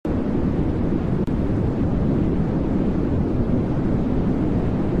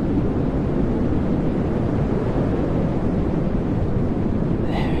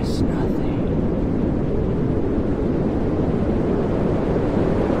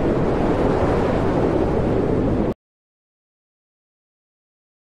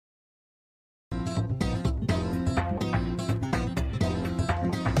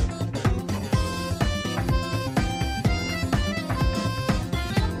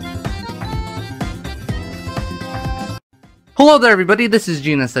Hello there everybody, this is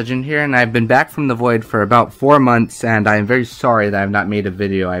GNS LEGEND here, and I've been back from the void for about 4 months, and I am very sorry that I've not made a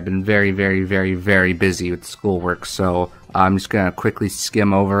video. I've been very busy with schoolwork, so I'm just gonna quickly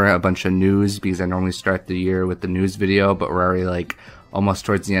skim over a bunch of news, because I normally start the year with the news video, but we're already like almost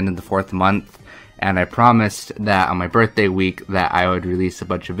towards the end of the 4th month, and I promised that on my birthday week that I would release a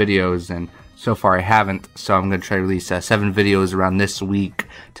bunch of videos, and so far I haven't, so I'm going to try to release 7 videos around this week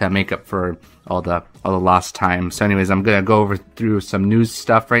to make up for all the lost time. So anyways, I'm going to go over through some news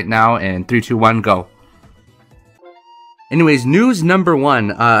stuff right now, and 3, 2, 1, go. Anyways, news number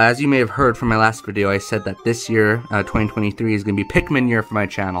 1, as you may have heard from my last video, I said that this year, 2023, is going to be Pikmin year for my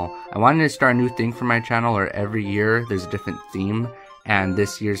channel. I wanted to start a new thing for my channel where every year there's a different theme, and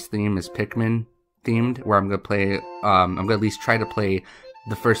this year's theme is Pikmin themed, where I'm going to play, I'm going to at least try to play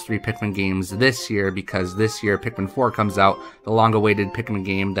the first 3 Pikmin games this year, because this year Pikmin 4 comes out, the long-awaited Pikmin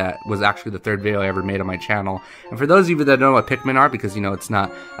game that was actually the 3rd video I ever made on my channel. And for those of you that don't know what Pikmin are, because you know it's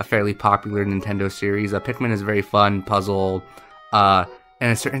not a fairly popular Nintendo series, Pikmin is a very fun puzzle, in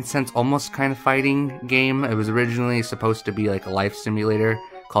a certain sense almost kind of fighting game. It was originally supposed to be like a life simulator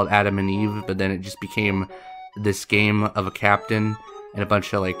called Adam and Eve, but then it just became this game of a captain and a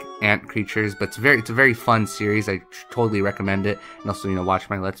bunch of like ant creatures, but it's a very fun series. I totally recommend it, and also, you know, watch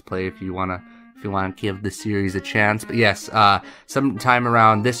my Let's Play if you wanna give the series a chance. But yes, sometime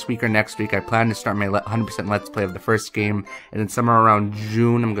around this week or next week, I plan to start my 100% Let's Play of the first game, and then somewhere around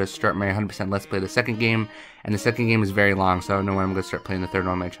June, I'm gonna start my 100% Let's Play of the second game. And the second game is very long, so I don't know when I'm gonna start playing the third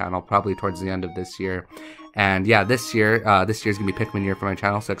one on my channel. Probably towards the end of this year. And yeah, this year's gonna be Pikmin year for my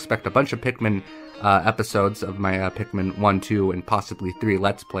channel, so expect a bunch of Pikmin episodes of my Pikmin 1, 2, and possibly 3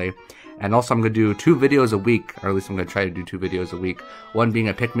 Let's Play. And also I'm going to do 2 videos a week, or at least I'm going to try to do 2 videos a week. One being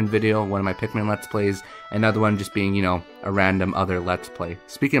a Pikmin video, one of my Pikmin Let's Plays, another one just being, you know, a random other Let's Play.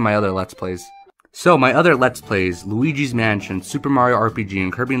 Speaking of my other Let's Plays, so my other Let's Plays, Luigi's Mansion, Super Mario RPG,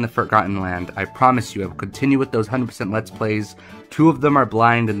 and Kirby in the Forgotten Land, I promise you I will continue with those 100% Let's Plays. 2 of them are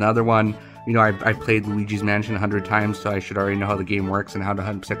blind, and another one, you know, I played Luigi's Mansion 100 times, so I should already know how the game works and how to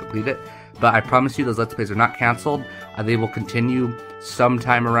 100% complete it. But I promise you those Let's Plays are not cancelled. They will continue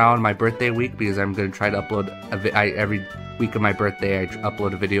sometime around my birthday week, because I'm going to try to upload every week of my birthday. I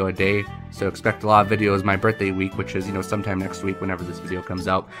upload a video a day, so expect a lot of videos my birthday week, which is, you know, sometime next week whenever this video comes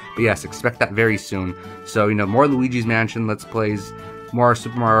out. But yes, expect that very soon. So, you know, more Luigi's Mansion Let's Plays, more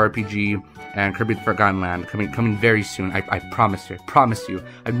Super Mario RPG, and Kirby the Forgotten Land coming very soon. I promise you.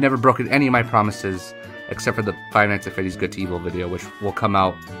 I've never broken any of my promises, except for the Five Nights at Freddy's Good to Evil video, which will come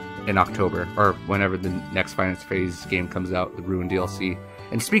out in October, or whenever the next Five Nights at Freddy's game comes out, the Ruined DLC.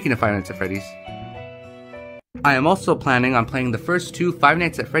 And speaking of Five Nights at Freddy's, I am also planning on playing the first 2 Five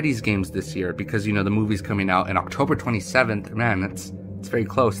Nights at Freddy's games this year, because, you know, the movie's coming out in October 27th. Man, it's very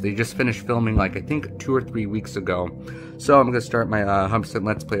close. They just finished filming, like, I think 2 or 3 weeks ago. So I'm going to start my 100%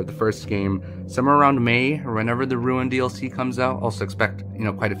 Let's Play of the first game somewhere around May, or whenever the Ruined DLC comes out. Also expect, you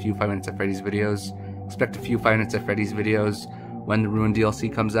know, quite a few Five Nights at Freddy's videos. Expect a few Five Nights at Freddy's videos when the Ruined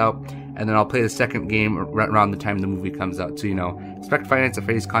DLC comes out, and then I'll play the second game around the time the movie comes out, so, you know, expect Five Nights at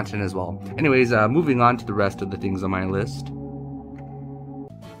Freddy's content as well. Anyways, moving on to the rest of the things on my list.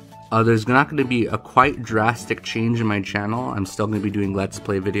 There's not going to be a quite drastic change in my channel. I'm still going to be doing Let's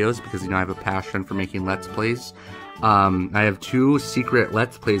Play videos, because, you know, I have a passion for making Let's Plays. I have 2 secret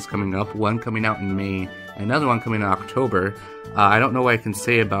Let's Plays coming up, one coming out in May, and another one coming in October. I don't know what I can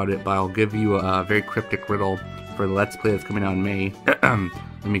say about it, but I'll give you a very cryptic riddle for the Let's Play that's coming out in May.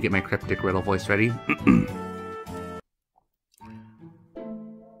 Let me get my cryptic riddle voice ready.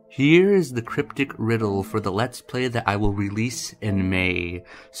 Here is the cryptic riddle for the Let's Play that I will release in May.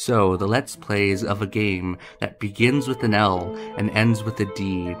 So, the Let's Play is of a game that begins with an L and ends with a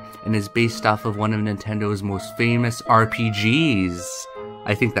D, and is based off of one of Nintendo's most famous RPGs.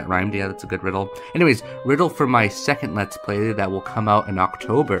 I think that rhymed, yeah, that's a good riddle. Anyways, riddle for my second Let's Play that will come out in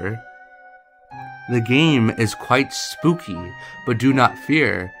October. The game is quite spooky, but do not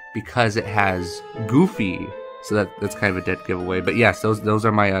fear, because it has Goofy. So that's kind of a dead giveaway. But yes, those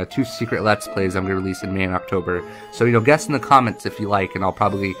are my 2 secret Let's Plays I'm going to release in May and October. So, you know, guess in the comments if you like, and I'll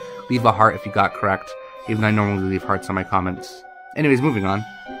probably leave a heart if you got correct, even though I normally leave hearts on my comments. Anyways, moving on.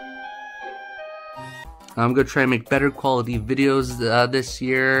 I'm going to try and make better quality videos this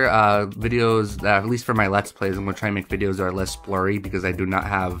year. Videos, at least for my Let's Plays, I'm going to try and make videos that are less blurry, because I do not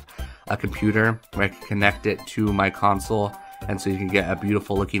have a computer where I can connect it to my console and so you can get a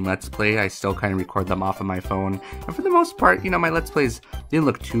beautiful looking Let's Play. I still kind of record them off of my phone, and for the most part, my Let's Plays didn't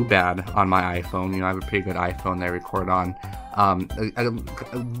look too bad on my iPhone. I have a pretty good iPhone that I record on.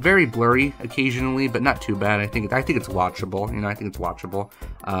 Very blurry occasionally, but not too bad. I think it's watchable. I think it's watchable.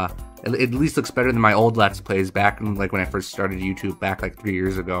 It at least looks better than my old Let's Plays back in, like, when I first started YouTube back like 3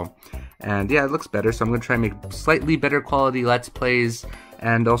 years ago. And yeah, it looks better, so I'm gonna try and make slightly better quality Let's Plays.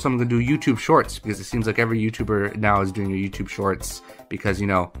 And also I'm gonna do YouTube Shorts, because it seems like every YouTuber now is doing a YouTube Shorts, because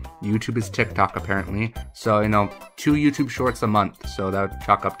YouTube is TikTok apparently. So 2 YouTube Shorts a month, so that would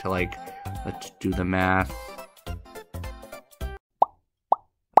chalk up to, like, let's do the math.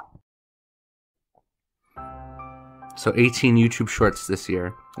 So 18 YouTube Shorts this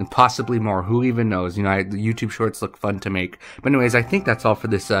year, and possibly more. Who even knows? The YouTube Shorts look fun to make. But anyways, I think that's all for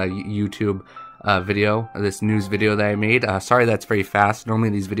this YouTube video, this news video that I made. Sorry that's very fast. Normally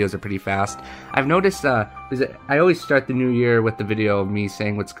these videos are pretty fast. I've noticed, I always start the new year with the video of me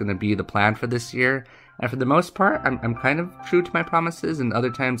saying what's going to be the plan for this year. And for the most part, I'm kind of true to my promises, and other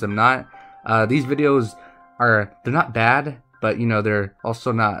times I'm not. These videos they're not bad, but they're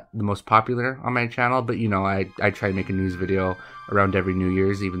also not the most popular on my channel. But I try to make a news video around every New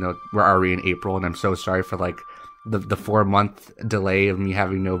Year's, even though we're already in April, and I'm so sorry for like the 4-month delay of me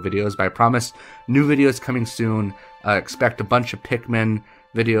having no videos. But I promise new videos coming soon. Expect a bunch of Pikmin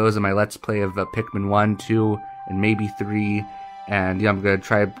videos and my Let's Play of Pikmin 1, 2, and maybe 3. And yeah, I'm gonna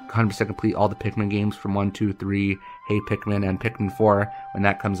try 100% complete all the Pikmin games from 1, 2, 3, Hey Pikmin, and Pikmin 4 when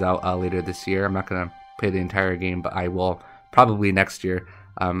that comes out later this year. I'm not gonna play the entire game, but I will probably next year.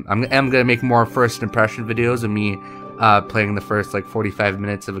 I'm gonna make more first impression videos of me playing the first like 45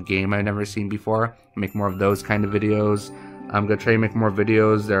 minutes of a game I've never seen before. Make more of those kind of videos. I'm gonna try to make more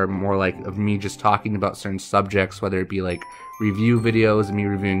videos that are more like of me just talking about certain subjects, whether it be like review videos, me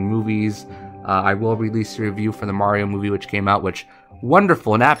reviewing movies. I will release a review for the Mario movie which came out, which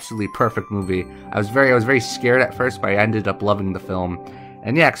wonderful and absolutely perfect movie. I was very scared at first, but I ended up loving the film.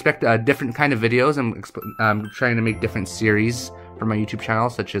 And yeah, expect different kind of videos. I'm trying to make different series for my YouTube channel,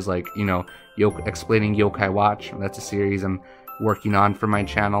 such as like explaining Yokai Watch. That's a series I'm working on for my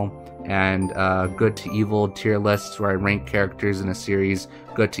channel, and Good to Evil tier lists where I rank characters in a series,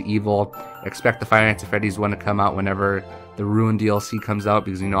 Good to Evil. Expect the Five Nights at Freddy's one to come out whenever the Ruin DLC comes out,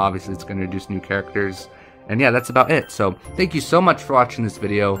 because obviously it's going to introduce new characters. And yeah, that's about it. So thank you so much for watching this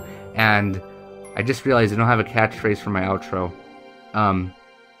video, and I just realized I don't have a catchphrase for my outro.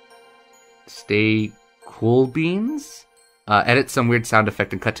 Stay cool, beans? Edit some weird sound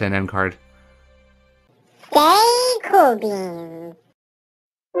effect and cut to an end card. Stay cool, beans.